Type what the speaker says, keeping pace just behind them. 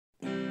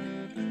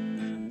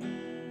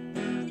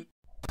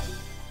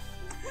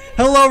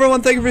Hello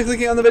everyone, thank you for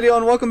clicking on the video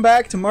and welcome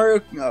back to Mario,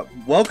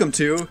 welcome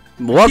to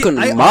Mario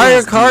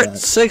Kart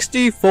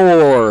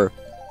 64.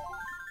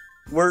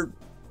 We're,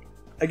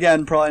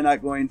 again, probably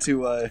not going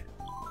to,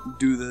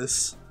 do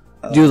this.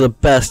 Do the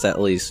best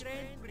at least.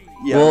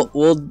 Yeah.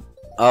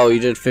 Oh, you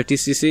did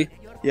 50cc?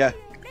 Yeah.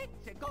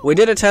 We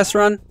did a test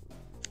run.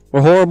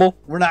 We're horrible.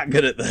 We're not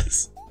good at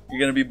this. You're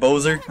gonna be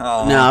Bowser?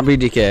 Oh. Nah, I'll be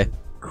DK.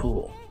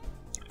 Cool.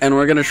 And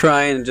we're gonna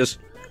try and just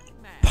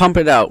pump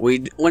it out.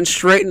 We went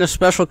straight into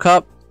Special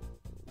Cup.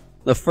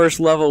 The first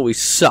level, we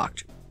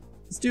sucked.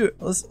 Let's do it.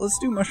 Let's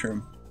do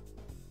Mushroom.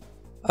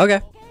 Okay.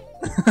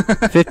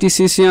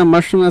 50cc on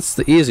Mushroom, that's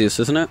the easiest,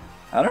 isn't it?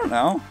 I don't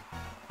know.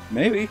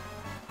 Maybe.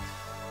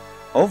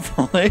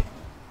 Hopefully.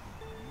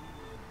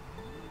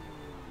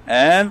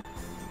 And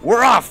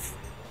we're off!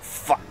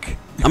 Fuck.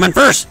 I'm in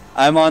first!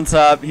 I'm on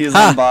top, he's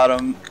on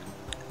bottom.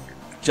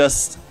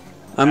 Just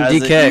I'm as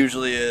DK. it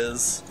usually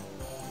is.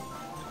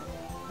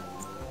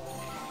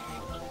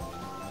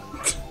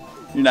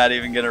 You're not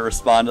even gonna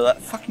respond to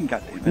that. Fucking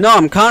goddamn it. No,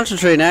 I'm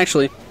concentrating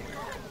actually.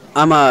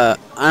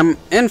 I'm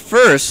in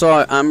first,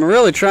 so I'm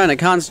really trying to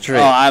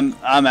concentrate. Oh,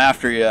 I'm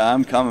after you.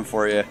 I'm coming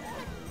for you.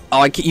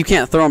 Oh, you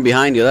can't throw them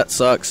behind you. That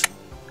sucks.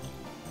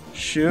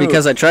 Shoot.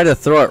 Because I tried to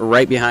throw it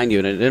right behind you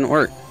and it didn't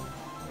work.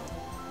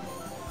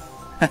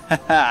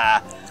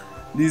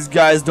 These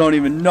guys don't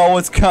even know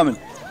what's coming.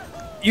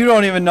 You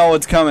don't even know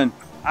what's coming.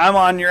 I'm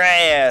on your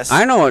ass.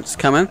 I know what's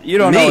coming. You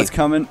don't know what's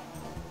coming.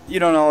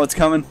 You don't know what's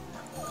coming.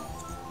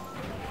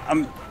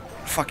 I'm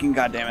fucking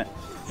goddamn it.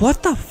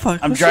 What the fuck?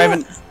 I'm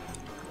driving.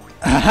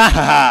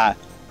 Oh,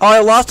 I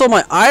lost all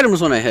my items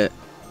when I hit.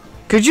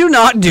 Could you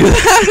not do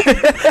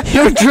that?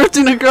 You're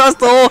drifting across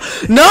the whole.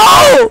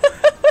 No!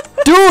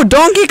 Dude,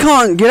 Donkey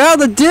Kong, get out of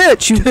the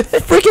ditch, you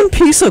freaking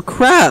piece of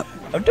crap.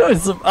 I'm doing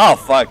oh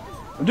fuck.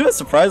 I'm doing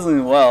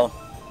surprisingly well.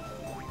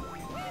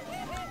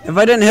 If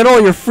I didn't hit all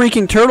your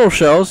freaking turtle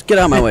shells, get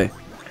out of my way.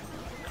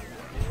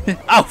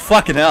 Oh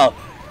fucking hell.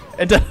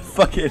 It does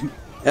fucking.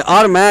 It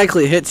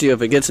automatically hits you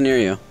if it gets near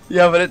you.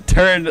 Yeah, but it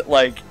turned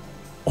like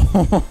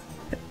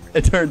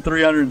it turned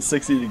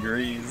 360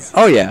 degrees.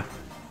 Oh yeah.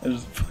 I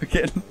just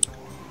fucking.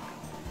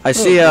 I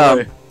see.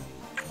 Boy.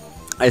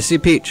 I see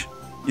Peach.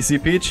 You see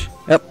Peach?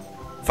 Yep.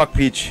 Fuck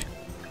Peach.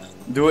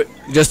 Do it.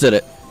 You just did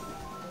it.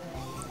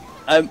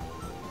 I'm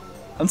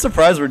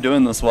surprised we're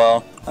doing this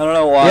well. I don't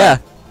know why. Yeah.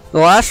 The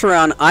last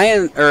round, I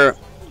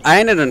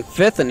ended in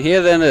 5th and he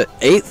ended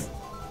 8th.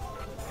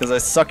 Because I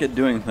suck at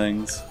doing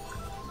things.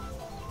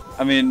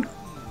 I mean,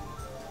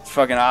 it's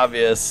fucking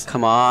obvious.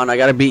 Come on, I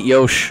gotta beat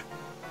Yosh.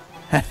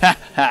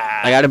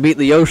 I gotta beat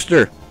the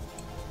Yoster.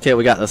 Okay,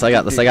 we got this. I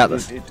got this. I got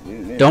this.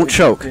 Don't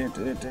choke.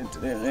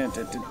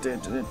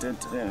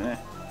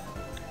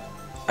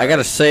 I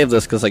gotta save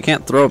this because I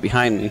can't throw it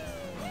behind me.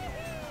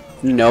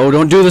 No,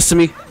 don't do this to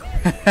me.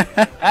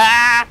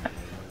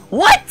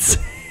 What?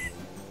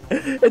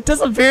 It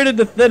disappeared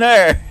into thin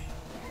air.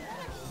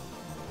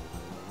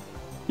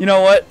 You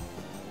know what?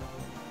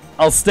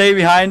 I'll stay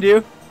behind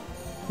you.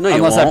 No, you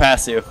unless won't. I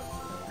pass you.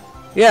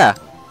 Yeah.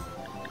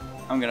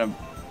 I'm gonna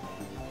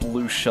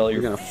blue shell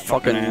your. You're gonna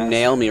fucking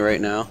nail me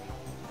right now.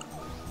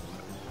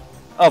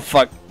 Oh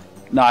fuck!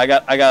 No, I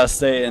gotta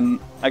stay in.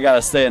 I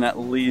gotta stay in at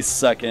least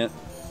second.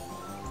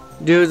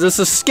 Dude, this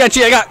is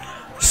sketchy. I got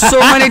so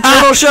many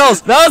turtle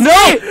shells. No! Woo!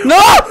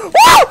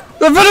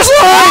 The finish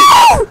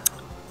line!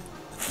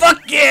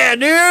 Fuck yeah,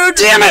 dude!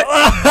 Damn it!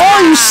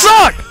 Oh, you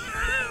suck!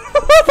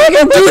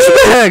 Fucking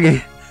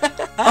douchebag!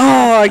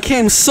 Oh, I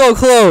came so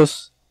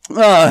close.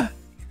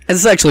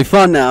 It's actually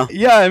fun now.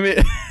 Yeah, I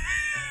mean.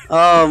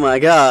 Oh my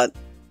god.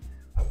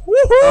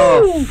 Woohoo!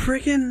 Oh,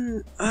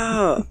 freaking.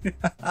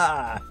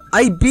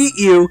 I beat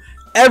you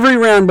every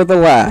round but the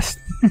last.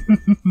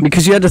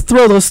 Because you had to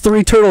throw those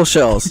 3 turtle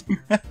shells.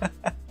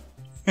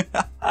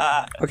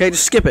 Okay,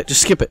 just skip it.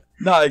 Just skip it.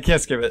 No, I can't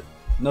skip it.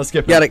 No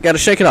skipping. Gotta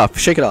shake it off.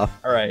 Shake it off.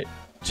 Alright,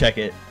 check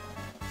it.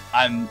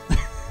 I'm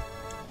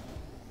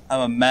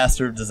a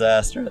master of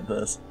disaster at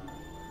this.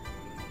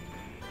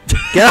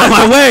 Get out of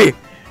my way!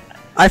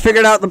 I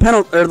figured out the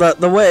penalty or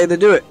the way to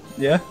do it.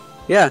 Yeah?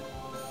 Yeah.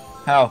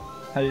 How?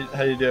 How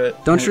you do it?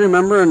 Don't you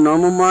remember in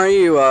normal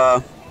Mario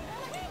you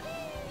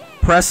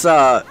press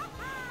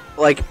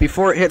like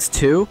before it hits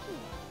 2,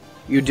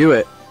 you do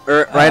it.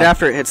 Or right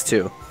after it hits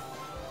 2.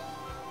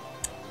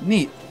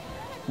 Neat.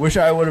 Wish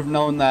I would have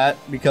known that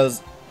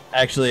because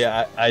actually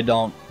I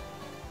don't.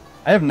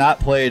 I have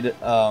not played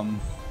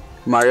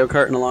Mario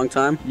Kart in a long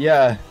time.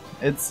 Yeah,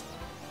 it's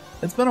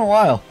been a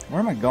while. Where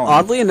am I going?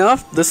 Oddly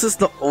enough, this is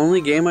the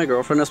only game my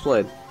girlfriend has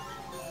played.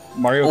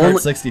 Mario Kart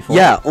 64.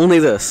 Yeah, only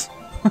this.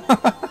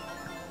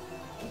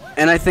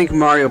 And I think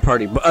Mario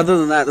Party, but other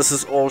than that, this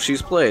is all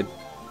she's played.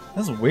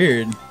 That's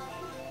weird.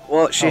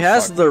 Well, she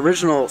has the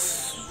original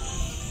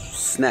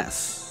SNES.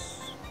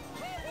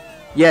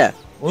 Yeah.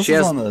 Well, she this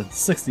has is on the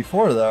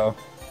 64 though.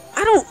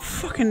 I don't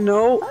fucking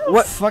know.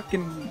 What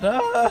fucking?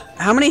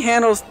 How many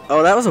handles?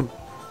 Oh, that was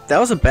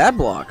a bad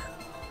block.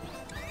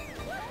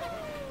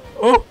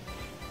 Oh,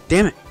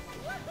 damn it!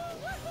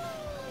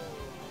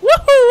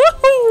 Woohoo!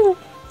 Woohoo!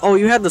 Oh,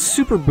 you had the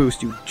super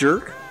boost, you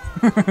jerk.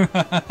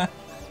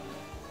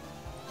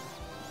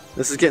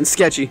 This is getting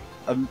sketchy.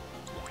 I'm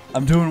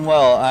doing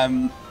well.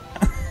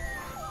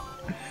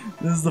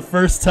 This is the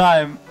first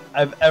time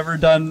I've ever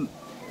done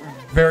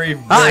very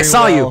I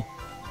saw well you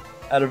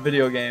at a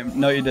video game.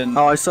 No, you didn't.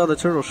 Oh, I saw the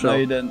turtle shell. No,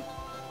 you didn't.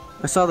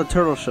 I saw the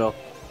turtle shell.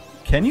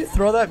 Can you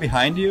throw that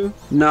behind you?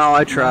 No,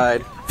 I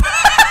tried.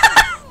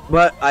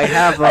 But I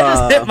have. I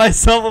just hit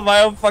myself with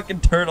my own fucking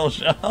turtle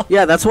shell.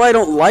 Yeah, that's why I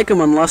don't like them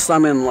unless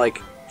I'm in like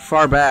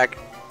far back.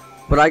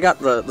 But I got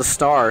the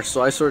star,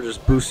 so I sort of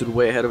just boosted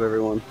way ahead of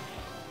everyone.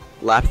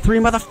 Lap 3,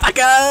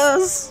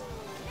 motherfuckers!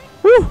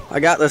 Woo! I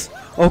got this.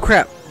 Oh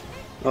crap!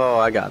 Oh,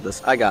 I got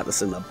this. I got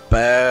this in the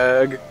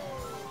bag.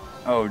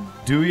 Oh,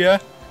 do ya?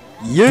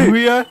 Yeah. Do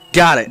ya?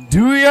 Got it.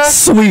 Do ya?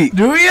 Sweet.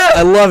 Do ya?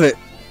 I love it.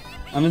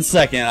 I'm in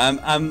second.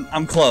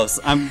 I'm close.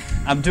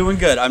 I'm doing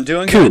good. I'm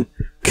doing Cool. good.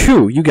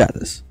 Cool. You got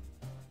this.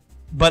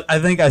 But I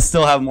think I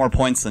still have more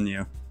points than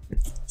you.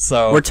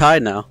 So We're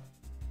tied now.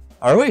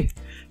 are we?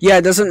 Yeah,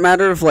 it doesn't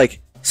matter if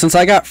like since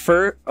I got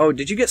first. Oh,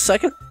 did you get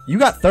second? You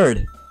got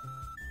third.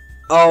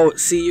 Oh,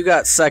 see, you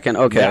got second.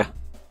 Okay. Yeah.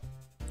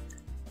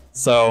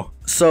 So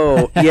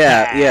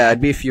yeah,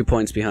 I'd be a few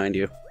points behind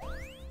you.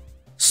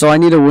 So I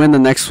need to win the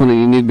next one, and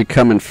you need to be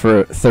coming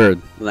for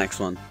third. The next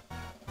one.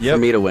 yep. For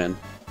me to win.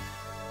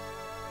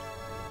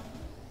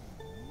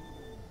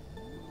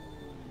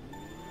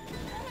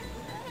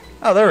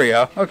 Oh, there we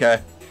go.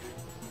 Okay.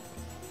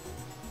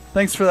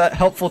 Thanks for that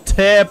helpful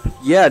tip.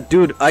 Yeah,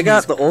 dude, I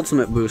got the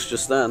ultimate boost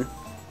just then.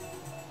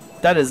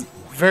 That is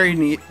very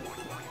neat.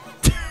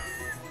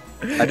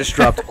 I just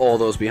dropped all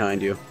those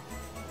behind you.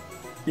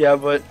 Yeah,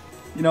 but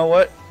you know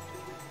what?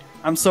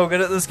 I'm so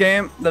good at this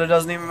game that it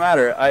doesn't even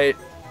matter. I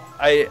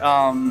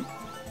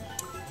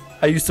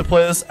used to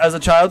play this as a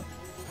child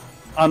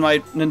on my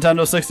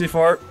Nintendo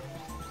 64.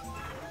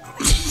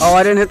 Oh,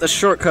 I didn't hit the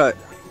shortcut.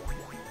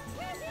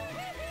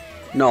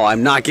 No,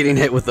 I'm not getting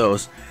hit with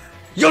those.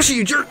 Yoshi,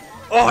 you jerk!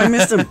 Oh, I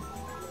missed him.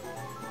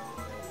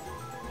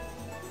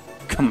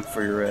 Coming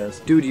for your ass.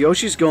 Dude,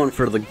 Yoshi's going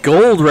for the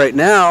gold right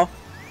now.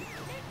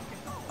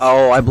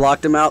 Oh, I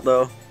blocked him out,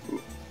 though.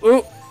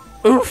 Ooh.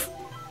 Oof.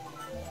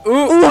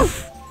 Ooh.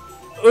 Oof!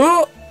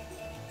 Ooh.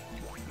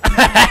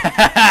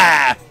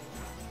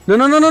 No,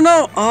 no, no, no,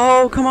 no!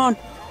 Oh, come on.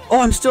 Oh,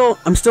 I'm still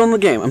in the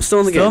game. I'm still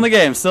in the Still game. in the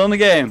game. Still in the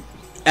game.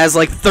 As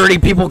like 30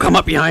 people come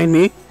up behind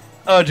me.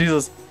 Oh,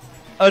 Jesus.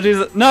 Oh,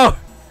 Jesus. No.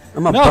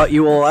 I'm gonna No. butt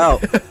you all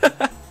out.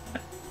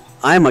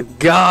 I'm a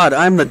god.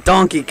 I'm the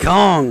Donkey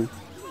Kong.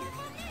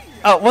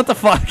 Oh, what the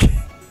fuck?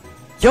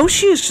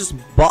 Yoshi is just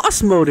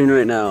boss moding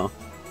right now.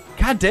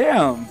 God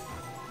damn.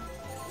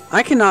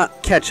 I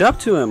cannot catch up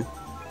to him.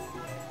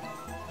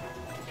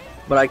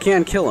 But I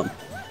can kill him.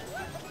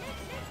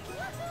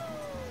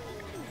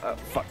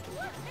 Fuck.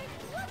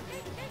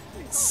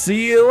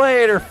 See you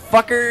later,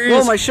 fuckers.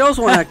 Whoa, my shells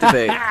won't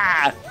activate.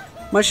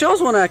 My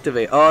shells won't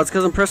activate. Oh, it's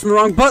because I'm pressing the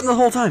wrong button the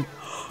whole time.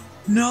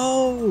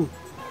 No.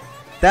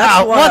 That's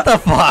Ow, why. what the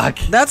fuck?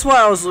 That's why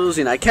I was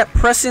losing. I kept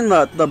pressing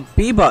the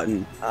B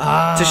button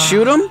to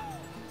shoot him,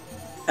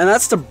 and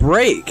that's to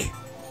break.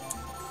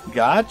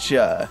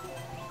 Gotcha.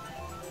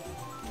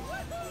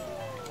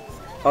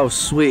 Oh,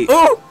 sweet.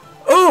 Ooh!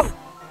 Ooh!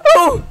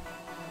 Ooh!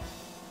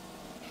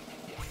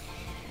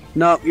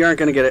 Nope, you aren't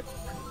gonna get it.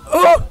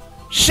 Ooh!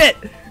 Shit!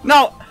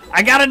 No!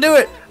 I gotta do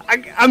it!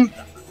 I'm...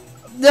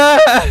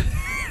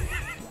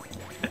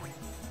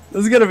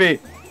 This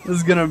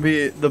is gonna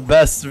be the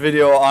best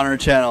video on our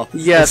channel.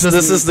 Yes,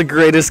 this is the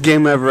greatest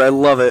game ever. I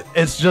love it.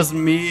 It's just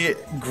me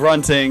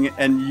grunting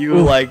and you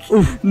Oof, like,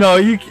 oof. no,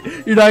 you're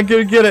not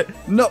gonna get it.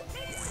 No,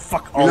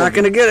 fuck all. You're not of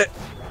gonna you. get it.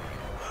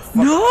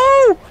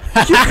 No!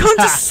 You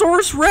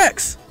Contosaurus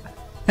Rex!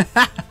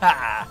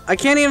 I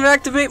can't even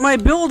activate my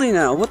ability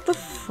now. What the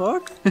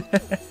fuck?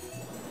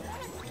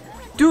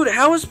 Dude,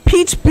 how is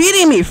Peach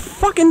beating me?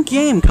 Fucking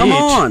game, come Peach.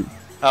 on.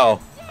 Oh,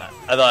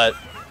 I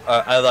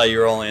thought you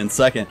were only in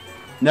second.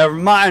 Never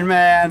mind,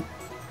 man.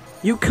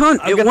 You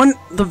cunt. It won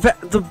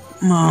the.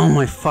 Oh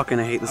my fucking!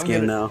 I hate this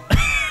game now.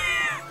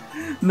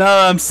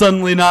 Now I'm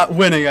suddenly not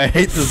winning. I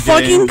hate this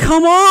Fucking game.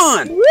 come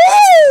on!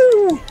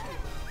 Woo!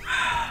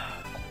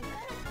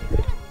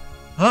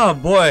 Oh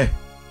boy.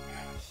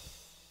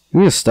 You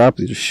need to stop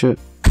with your shit.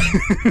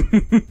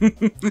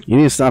 You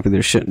need to stop with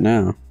your shit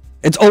now.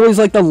 It's always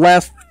like the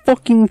last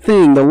fucking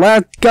thing, the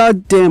last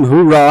goddamn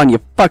hoorah, and you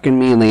fucking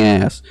me in the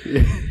ass.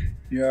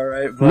 You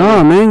alright, buddy? No,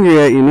 I'm angry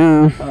at you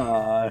now.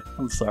 Aw,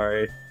 I'm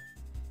sorry.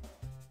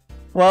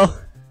 Well,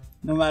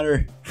 no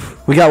matter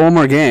We got one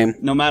more game.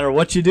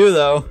 what you do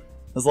though,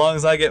 as long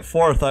as I get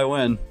fourth, I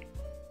win.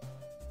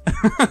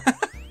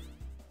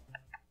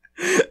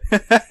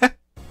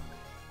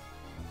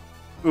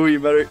 Ooh, you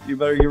better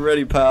get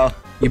ready, pal.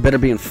 You better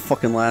be in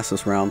fucking last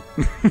this round.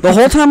 The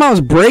whole time I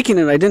was breaking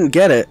it, I didn't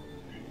get it.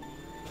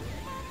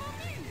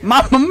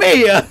 Mamma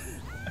mia!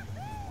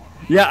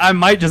 Yeah, I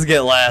might just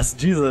get last.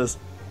 Jesus.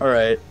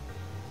 Alright.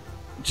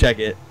 Check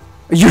it.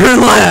 You're in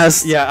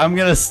last! Yeah, I'm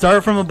gonna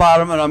start from the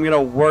bottom and I'm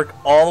gonna work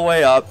all the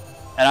way up.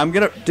 And I'm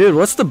gonna... Dude,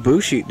 what's the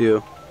boo sheet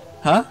do?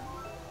 Huh?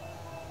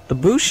 The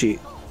boo sheet.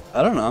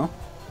 I don't know.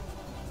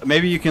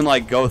 maybe you can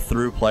like go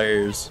through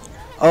players.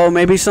 Oh,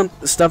 maybe some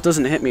stuff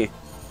doesn't hit me.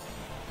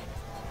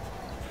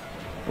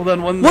 Well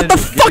then, when what the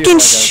fucking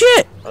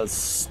shit? A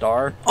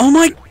star. Oh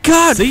my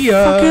god! See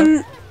ya.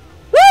 Fucking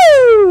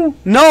woo!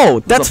 No,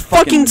 that's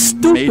fucking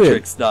stupid.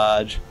 Matrix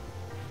dodge.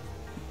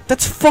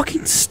 That's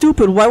fucking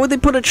stupid. Why would they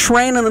put a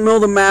train in the middle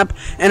of the map,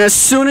 and as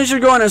soon as you're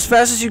going as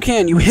fast as you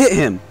can, you hit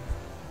him?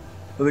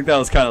 I think that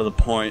was kind of the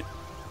point.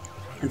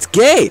 It's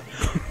gay.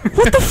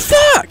 What the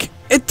fuck?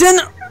 It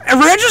didn't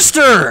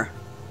register.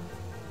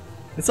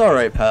 It's all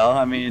right, pal.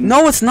 I mean,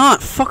 no, it's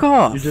not. Fuck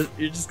off.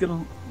 You're just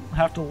gonna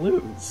have to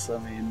lose. I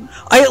mean,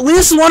 I at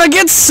least want to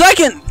get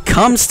second.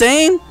 Cum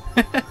stain.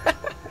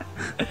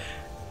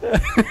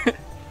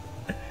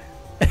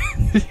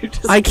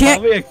 I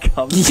can't.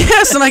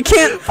 Yes, and I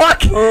can't.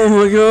 Fuck. Oh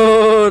my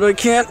god, I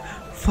can't.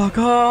 Fuck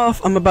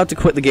off. I'm about to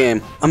quit the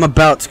game. I'm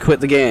about to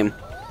quit the game.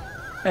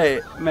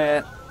 Hey,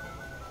 man.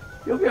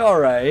 You'll be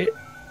alright.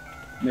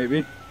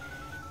 Maybe.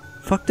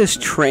 Fuck this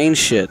train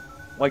shit.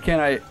 Why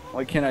can't I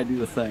do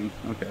the thing?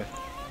 Okay.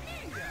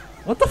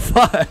 What the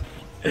fuck?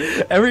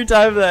 Every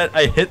time that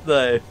I hit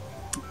the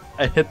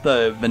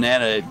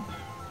banana, it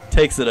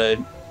takes it a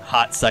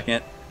hot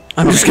second.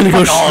 I'm just gonna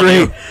go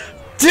straight.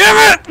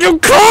 Damn it! You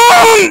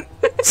come!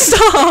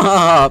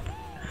 Stop!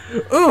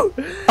 Ooh!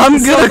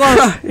 I'm gonna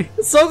cry.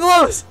 It's so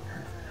close!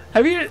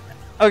 Have you...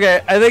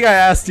 Okay, I think I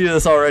asked you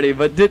this already,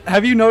 but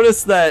have you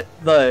noticed that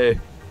the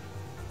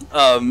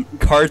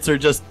carts are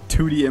just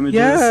 2D images?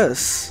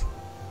 Yes!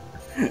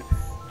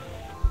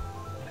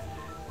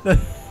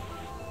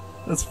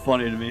 That's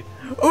funny to me.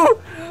 Ooh!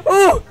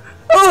 Ooh!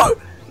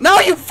 Ooh! No,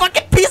 you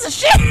fucking piece of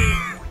shit!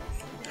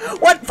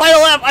 What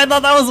final lap? I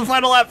thought that was the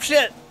final lap.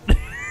 Shit!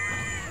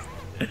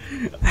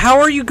 How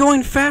are you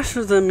going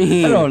faster than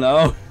me? I don't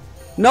know.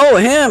 No,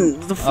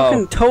 him! The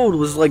fucking toad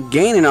was like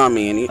gaining on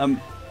me and he...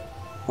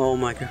 Oh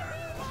my god.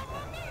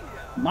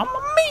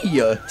 Mamma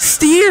mia!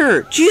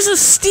 Steer!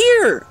 Jesus,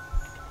 steer!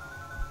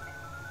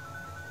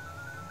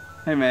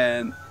 Hey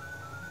man,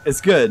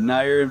 it's good.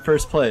 Now you're in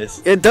first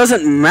place. It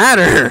doesn't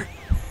matter!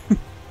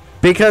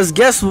 Because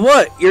guess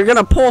what? You're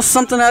gonna pull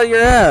something out of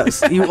your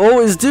ass. You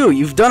always do.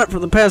 You've done it for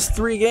the past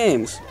 3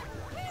 games.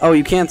 Oh,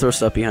 you can throw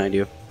stuff behind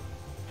you.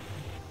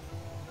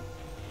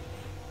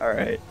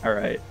 Alright,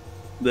 alright.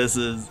 This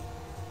is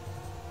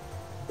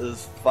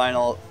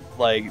final,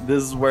 like,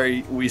 this is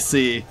where we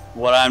see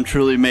what I'm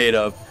truly made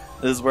of.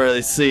 This is where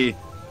they see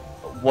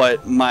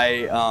what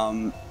my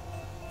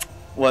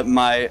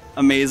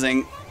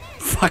amazing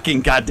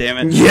fucking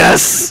goddammit.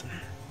 Yes!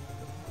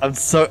 I'm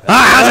so...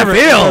 how's it feel?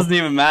 It doesn't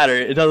even matter.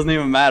 It doesn't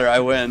even matter. I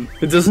win.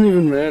 It doesn't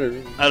even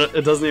matter.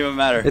 It doesn't even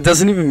matter. It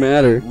doesn't even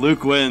matter.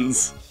 Luke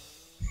wins.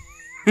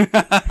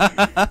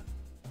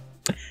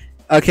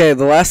 Okay,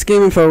 the last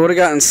game, if I would have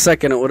gotten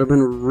second, it would have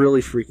been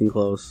really freaking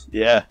close.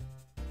 Yeah.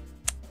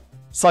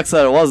 Sucks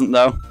that it wasn't,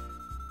 though.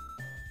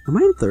 Am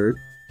I in third?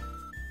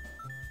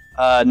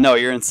 No,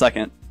 you're in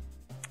second.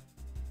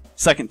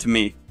 Second to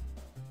me.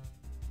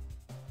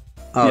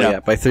 Oh, yeah,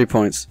 by 3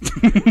 points.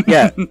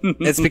 Yeah,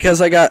 it's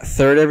because I got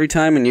third every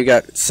time and you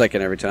got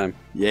second every time.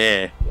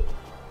 Yeah.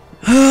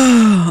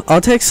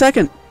 I'll take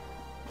second.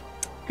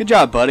 Good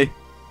job, buddy.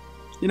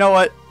 You know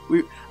what?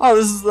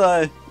 This is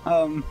the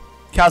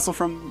castle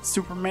from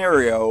Super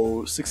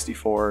Mario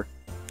 64.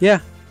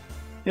 Yeah.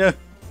 Yeah.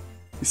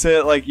 You say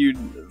it like you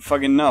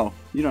fucking know.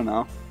 You don't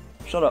know.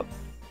 Shut up.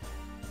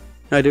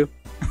 I do.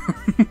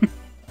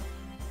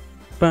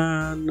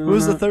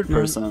 Who's the third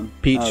person?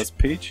 Peach. Oh, it's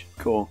Peach?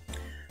 Cool.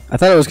 I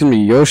thought it was gonna be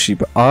Yoshi,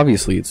 but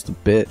obviously it's the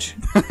bitch.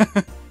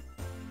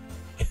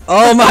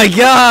 Oh my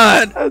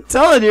god! I'm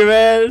telling you,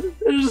 man.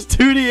 They're just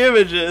 2D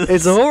images.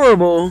 It's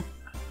horrible.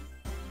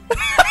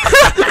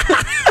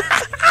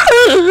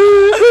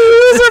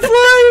 Is it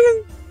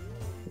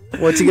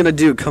flying? What's he gonna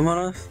do? Come on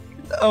us?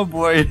 Oh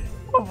boy.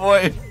 Oh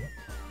boy.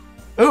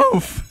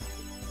 Oof.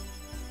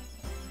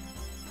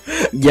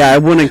 Yeah, I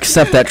wouldn't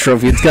accept that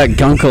trophy. It's got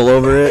gunk all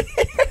over it.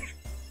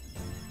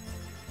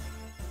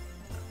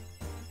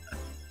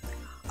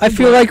 I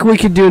feel like we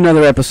could do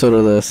another episode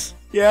of this.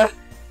 Yeah?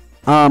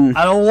 I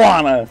don't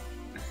wanna.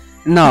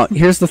 No,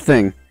 here's the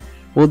thing.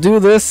 We'll do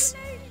this,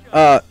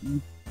 the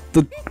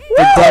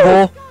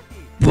double,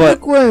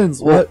 but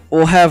wins.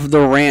 We'll have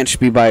the ranch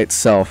be by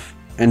itself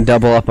and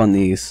double up on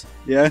these.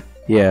 Yeah?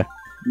 Yeah.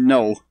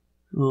 No.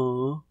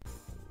 Aww.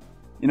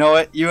 You know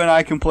what? You and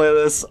I can play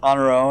this on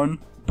our own,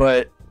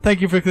 but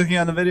thank you for clicking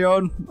on the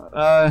video.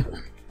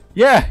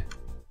 Yeah.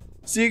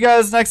 See you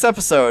guys next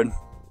episode.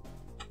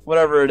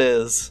 Whatever it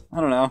is.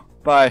 I don't know.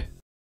 Bye.